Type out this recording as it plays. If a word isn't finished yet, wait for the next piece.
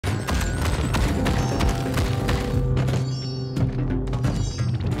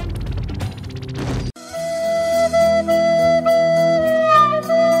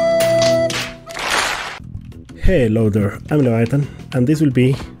Hello there, I'm Leviathan, and this will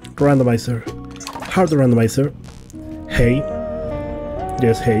be Randomizer. Hard Randomizer. Hey.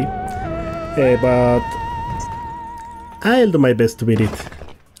 Yes, hey. But I'll do my best to beat it.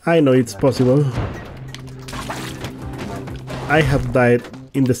 I know it's possible. I have died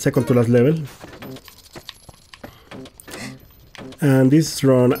in the second to last level. And this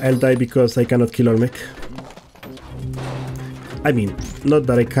run I'll die because I cannot kill Olmec. I mean, not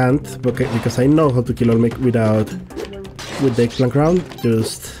that I can't, but because I know how to kill Olmec with the eggplant round,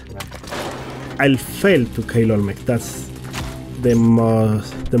 just I'll fail to kill Olmec. That's the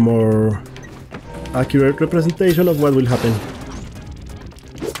more accurate representation of what will happen.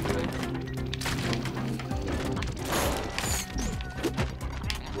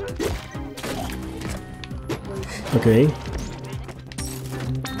 Okay.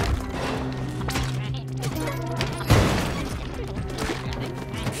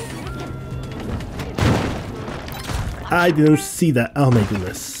 I didn't see that. Oh my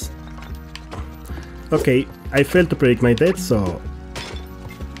goodness. Okay, I failed to predict my death, so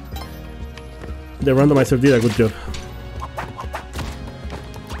the randomizer did a good job.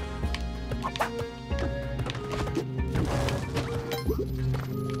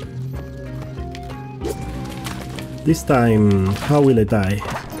 This time, how will I die?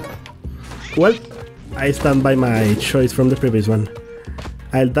 Well, I stand by my choice from the previous one.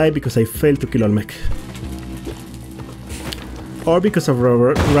 I'll die because I failed to kill Olmec. Or because of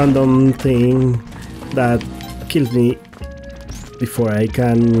a random thing that kills me before I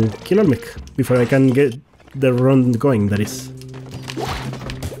can kill Olmec, before I can get the run going, that is.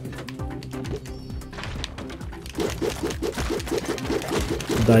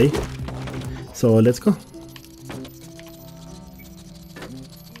 Die. So let's go.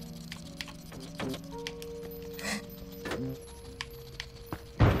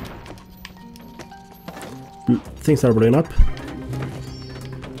 Things are blowing up.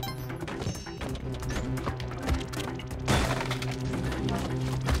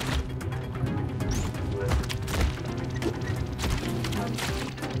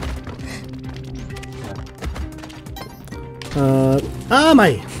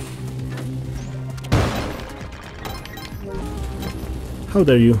 My! How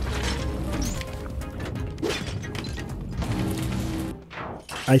dare you?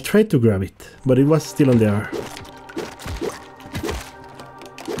 I tried to grab it, but it was still on the air.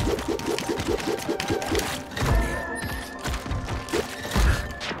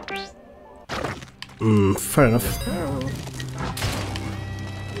 Fair enough.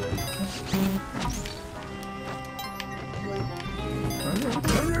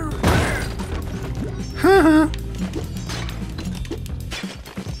 Haha.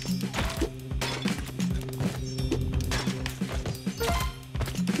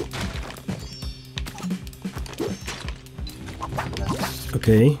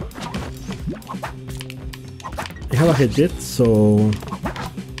 Okay. I have a head jet, so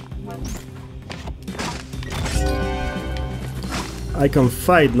I can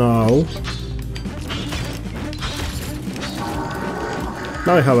fight now.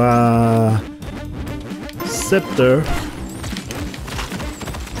 Now I have a scepter.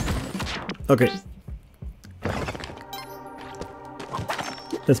 Okay.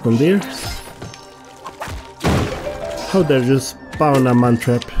 Let's Bondir. How dare you spawn a man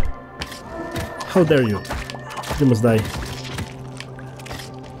trap? How dare you? You must die.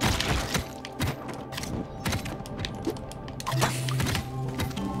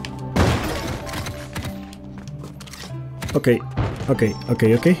 Okay.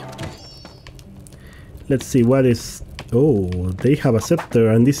 Let's see what is... Oh, they have a scepter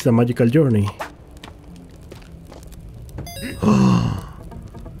and this is a magical journey.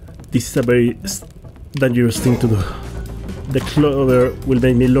 This is a very dangerous thing to do. The clover will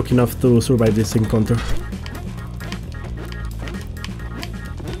make me lucky enough to survive this encounter.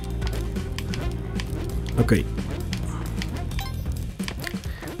 Okay.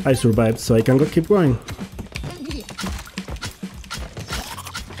 I survived, so I can go keep going.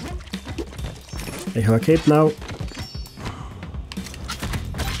 I have a cape now.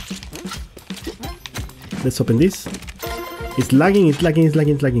 Let's open this. It's lagging.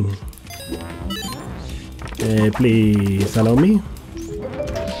 Please allow me.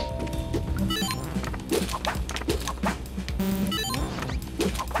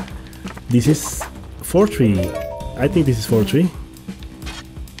 This is 4-3. I think this is 4-3.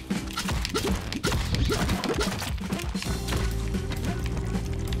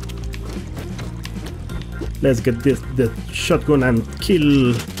 Let's get the shotgun and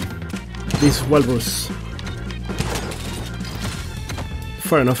kill this walrus.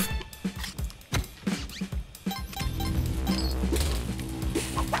 Fair enough.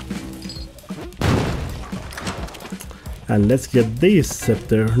 And let's get this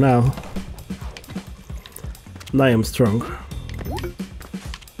scepter now. Now I am strong.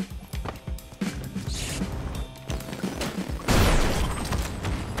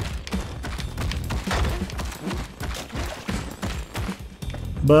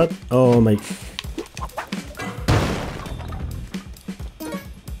 But, oh my...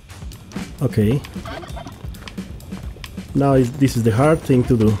 Okay. Now this is the hard thing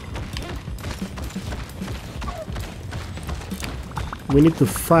to do. We need to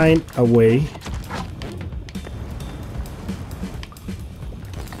find a way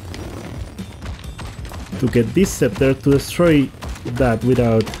to get this scepter to destroy that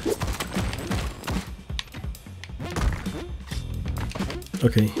without...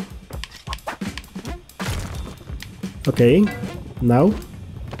 Okay. Okay, now.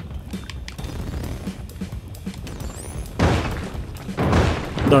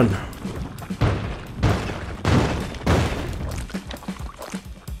 Done.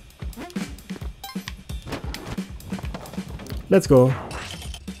 Let's go.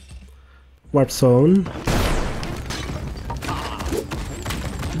 Warp zone.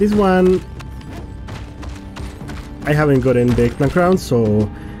 This one I haven't gotten the eggplant crown, so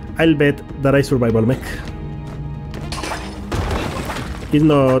I'll bet that I survive all mech. It's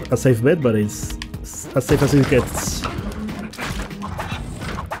not a safe bet, but it's as safe as it gets.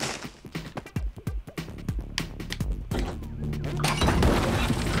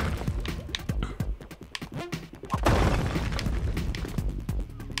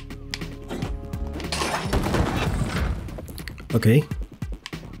 Okay.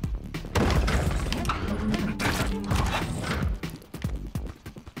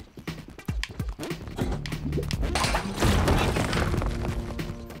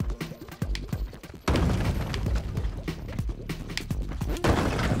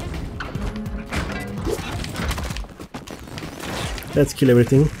 Let's kill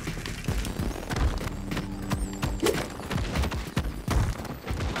everything.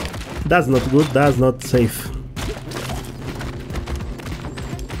 That's not good, that's not safe.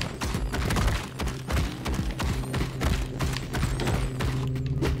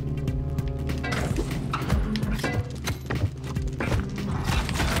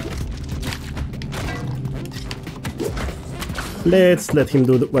 Let's let him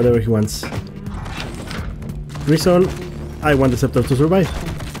do whatever he wants. Reason, I want the scepter to survive.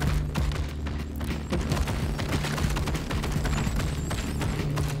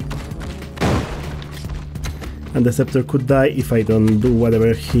 And the scepter could die if I don't do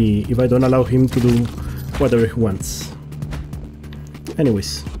whatever if I don't allow him to do whatever he wants.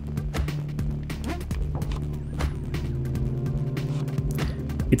 Anyways.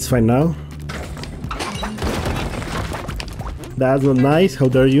 It's fine now. That's not nice, how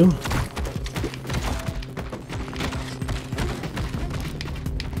dare you?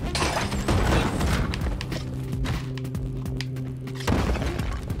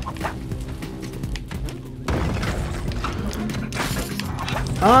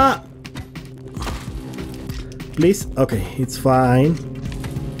 Ah! Please? Okay, it's fine.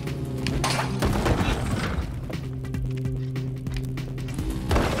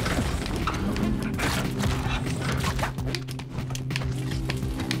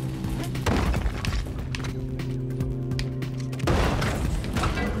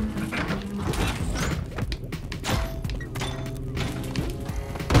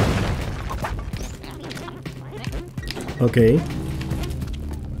 Okay.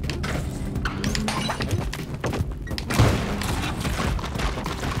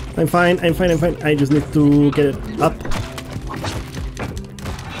 I'm fine, I'm fine, I'm fine. I just need to get it up.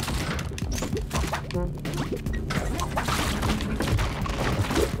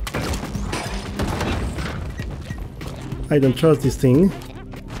 I don't trust this thing.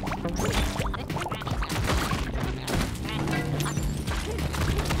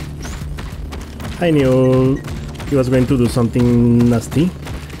 I knew he was going to do something nasty.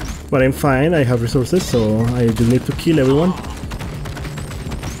 But I'm fine, I have resources, so I just need to kill everyone.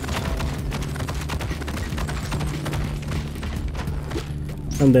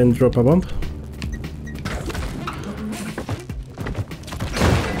 And then drop a bomb.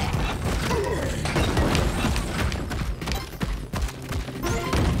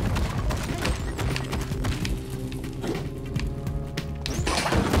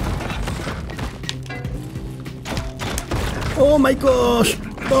 Oh my gosh!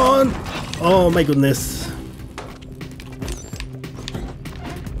 Don't! Oh my goodness.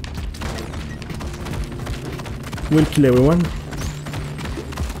 We'll kill everyone.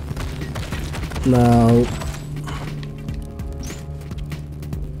 Now...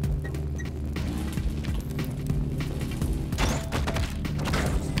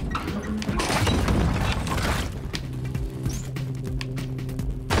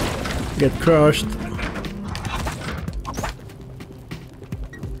 Get crushed.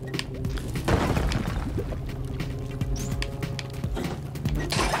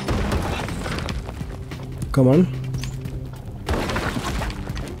 Come on.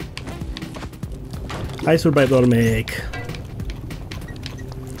 I survived Olmec.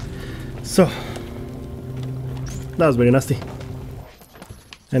 So, that was very nasty.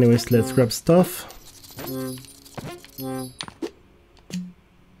 Anyways, let's grab stuff.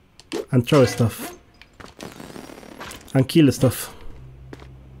 And throw stuff. And kill stuff.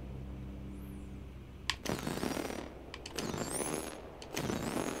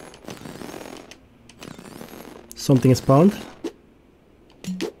 Something spawned.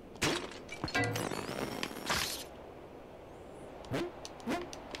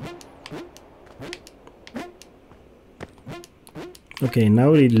 Okay,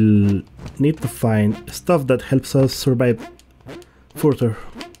 now we'll need to find stuff that helps us survive further.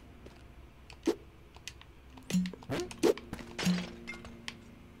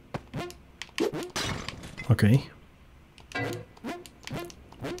 Okay.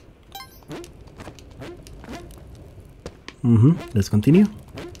 Let's continue.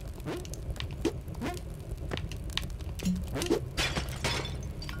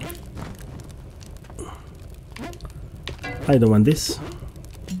 I don't want this.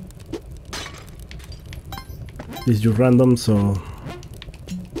 This is just random, so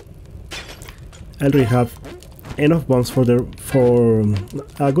I already have enough bombs for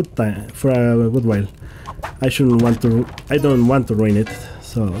a good time, for a good while. I don't want to ruin it,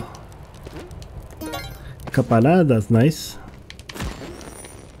 so Kapala, that's nice.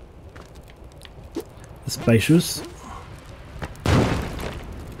 Spy shoes.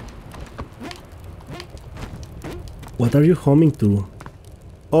 What are you homing to?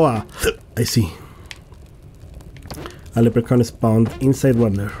 Oh, I see. A leprechaun spawned inside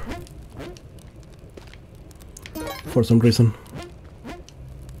water. For some reason.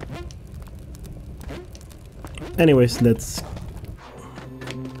 Anyways, let's...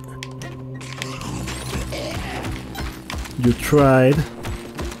 You tried.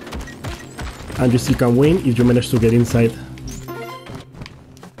 And you still can win if you manage to get inside.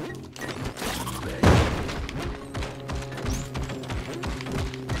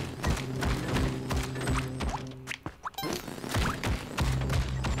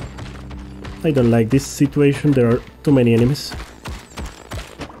 I don't like this situation, there are too many enemies.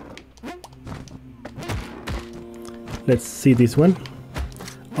 Let's see this one.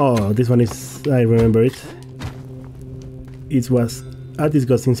 Oh, this one is... I remember it. It was a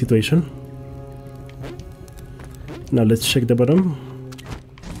disgusting situation. Now let's check the bottom.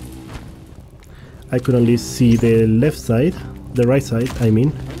 I could only see the left side, the right side, I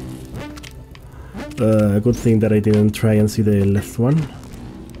mean. Good thing that I didn't try and see the left one.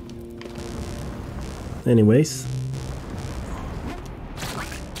 Anyways.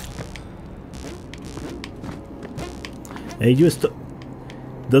 Hey,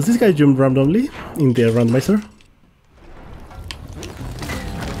 does this guy jump randomly in the randomizer?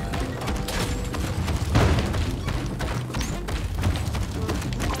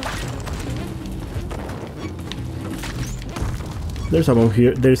 There's a bomb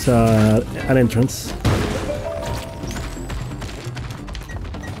here, there's an entrance.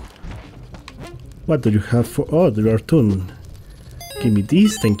 What do you have for... Oh, there are two. Give me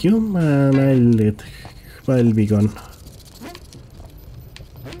these, thank you, and I'll be gone.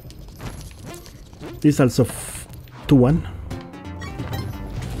 This also 2-1.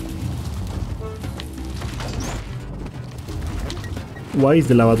 Why is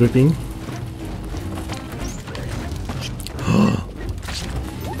the lava dripping?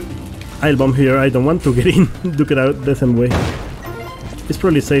 I'll bomb here, I don't want to get in, duke it out the same way. It's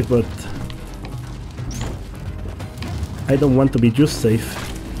probably safe, but I don't want to be just safe.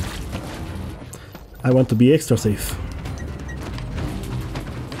 I want to be extra safe.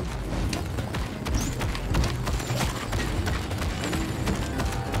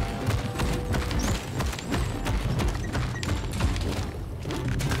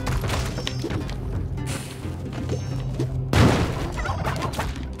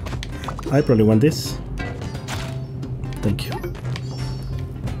 I probably want this. Thank you.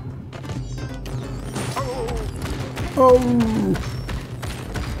 Oh!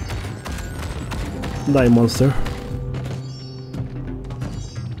 Die, monster.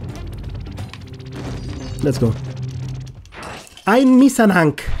 Let's go. I missed an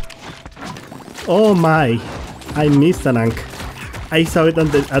Ankh. Oh my! I missed an Ankh. I saw it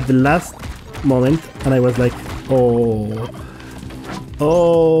at the last moment, and I was like, oh.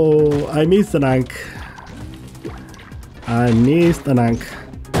 Oh, I missed an Ankh. I missed an Ankh.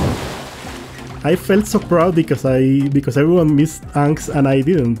 I felt so proud because everyone missed Ankhs and I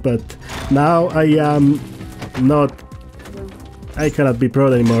didn't, but now I am not. I cannot be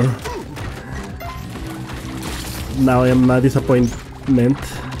proud anymore. Now I am a disappointment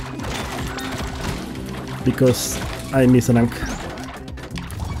because I miss an Ankh.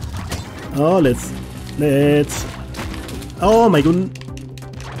 Oh, let's. Oh my goodness.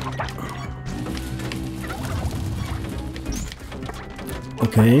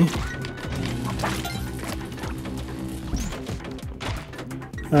 Okay.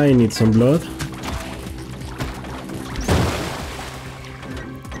 I need some blood.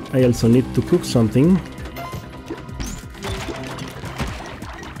 I also need to cook something.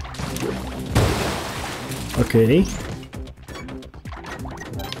 Okay.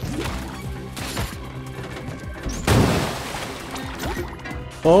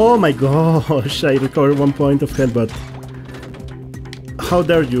 Oh my gosh, I recovered 1 point of health, but how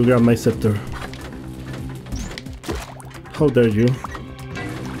dare you grab my scepter? How dare you?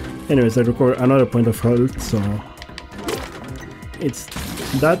 Anyways, I recovered another point of health, so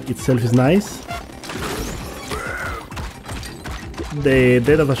that itself is nice. The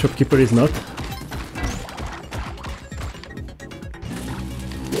death of a shopkeeper is not.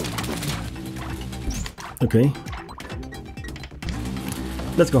 Okay.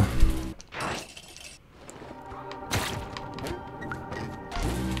 Let's go.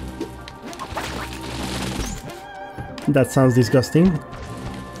 That sounds disgusting.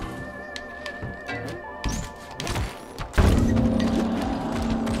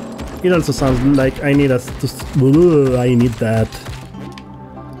 It also sounds like I need us to. I need that.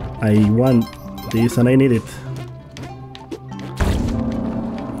 I want this and I need it.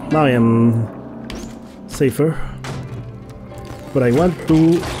 Now I am safer. But I want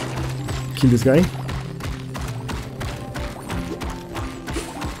to kill this guy.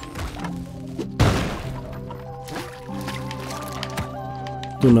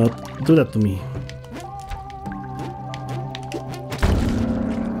 Do not do that to me.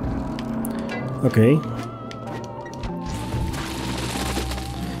 Okay.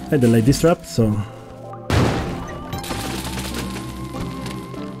 I don't like this trap, so...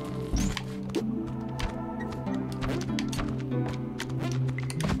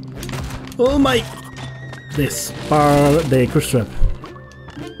 Oh my! The curse trap.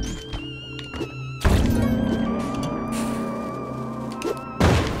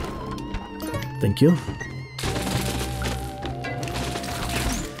 Thank you.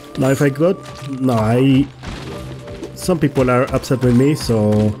 Now if I got... No, some people are upset with me,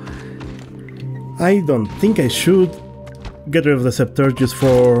 so... I don't think I should get rid of the scepter just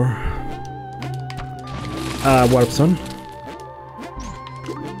for... Warp Zone.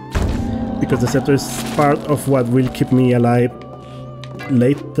 Because the scepter is part of what will keep me alive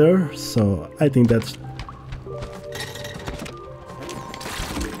later, so I think that's...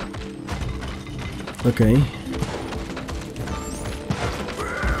 Okay.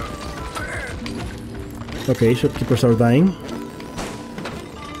 Okay, shopkeepers are dying.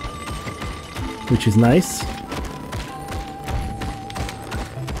 Which is nice.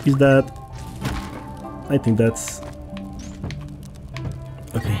 Is that... I think that's...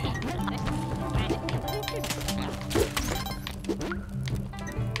 Okay.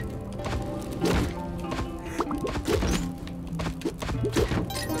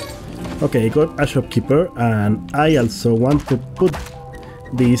 Okay, I got a shopkeeper, and I also want to put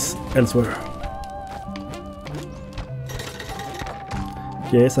this elsewhere.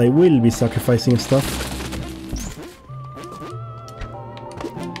 Yes, I will be sacrificing stuff.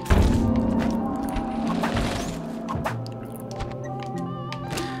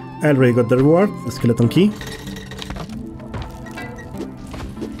 I already got the reward, the skeleton key.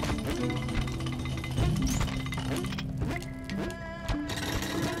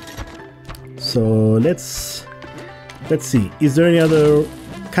 So let's see. Is there any other?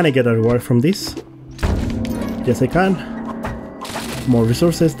 Can I get a reward from this? Yes, I can. More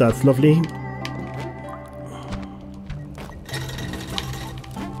resources. That's lovely.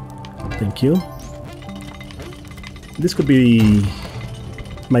 Thank you. This could be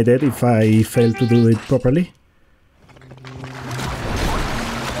my death if I fail to do it properly.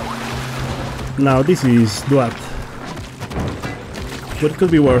 Now this is Duat. But it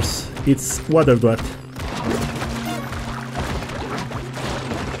could be worse. It's water Duat.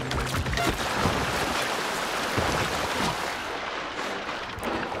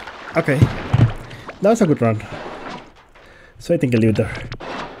 Okay, that was a good run. So I think I'll leave it there.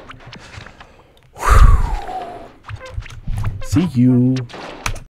 See you.